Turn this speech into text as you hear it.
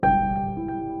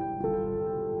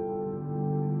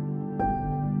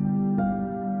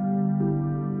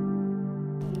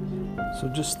So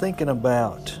just thinking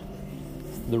about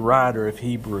the writer of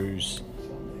Hebrews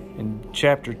in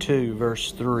chapter 2,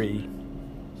 verse 3,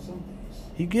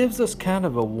 he gives us kind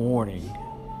of a warning.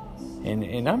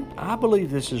 And I believe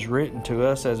this is written to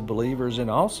us as believers and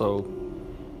also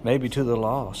maybe to the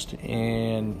lost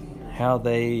and how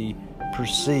they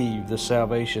perceive the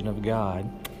salvation of God.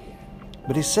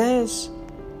 But he says,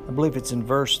 I believe it's in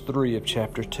verse 3 of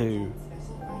chapter 2,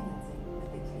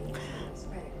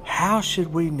 how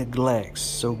should we neglect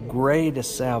so great a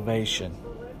salvation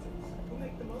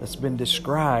that's been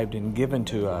described and given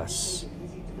to us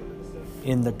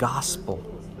in the gospel?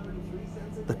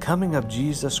 The coming of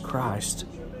Jesus Christ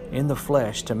in the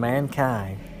flesh to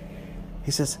mankind.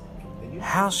 He says,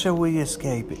 how shall we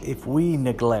escape if we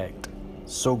neglect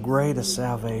so great a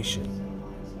salvation?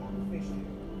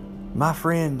 My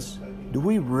friends, do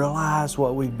we realize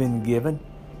what we've been given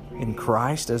in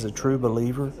Christ as a true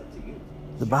believer?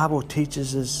 The Bible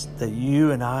teaches us that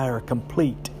you and I are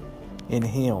complete in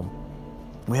Him.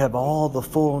 We have all the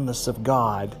fullness of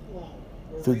God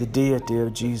through the deity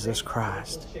of Jesus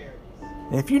Christ.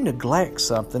 And if you neglect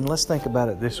something, let's think about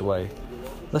it this way.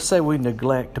 Let's say we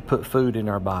neglect to put food in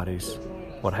our bodies.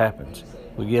 What happens?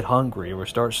 We get hungry or we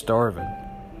start starving.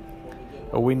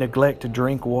 Or we neglect to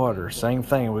drink water. Same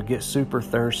thing, we get super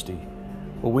thirsty.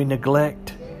 Or we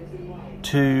neglect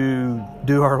to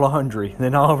do our laundry,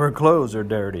 then all of our clothes are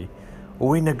dirty. Or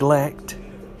we neglect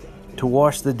to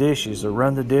wash the dishes or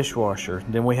run the dishwasher,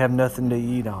 then we have nothing to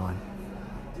eat on.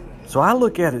 So I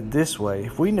look at it this way.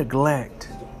 If we neglect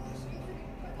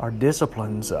our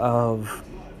disciplines of,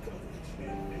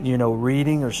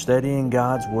 reading or studying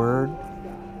God's Word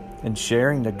and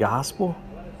sharing the gospel,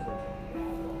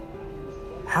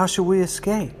 how shall we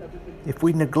escape if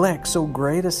we neglect so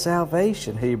great a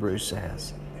salvation, Hebrews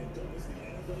says?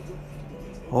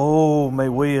 Oh, may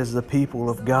we as the people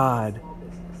of God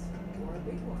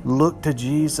look to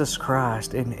Jesus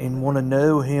Christ and want to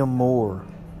know Him more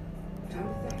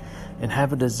and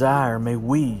have a desire. May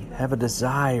we have a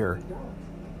desire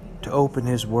to open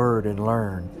His Word and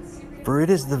learn. For it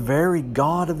is the very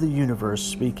God of the universe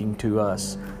speaking to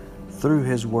us through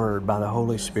His Word by the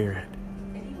Holy Spirit.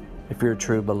 If you're a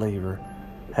true believer.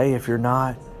 Hey, if you're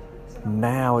not,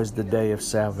 now is the day of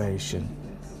salvation.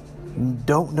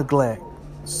 Don't neglect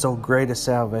so great a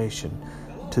salvation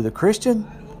to the Christian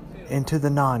and to the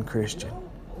non-Christian.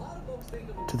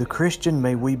 To the Christian,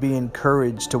 may we be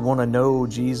encouraged to want to know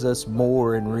Jesus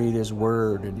more and read His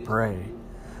Word and pray.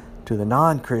 To the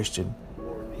non-Christian,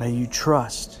 may you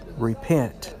trust,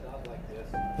 repent,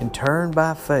 and turn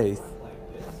by faith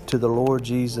to the Lord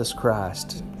Jesus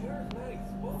Christ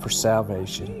for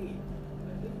salvation.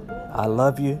 I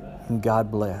love you and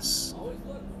God bless.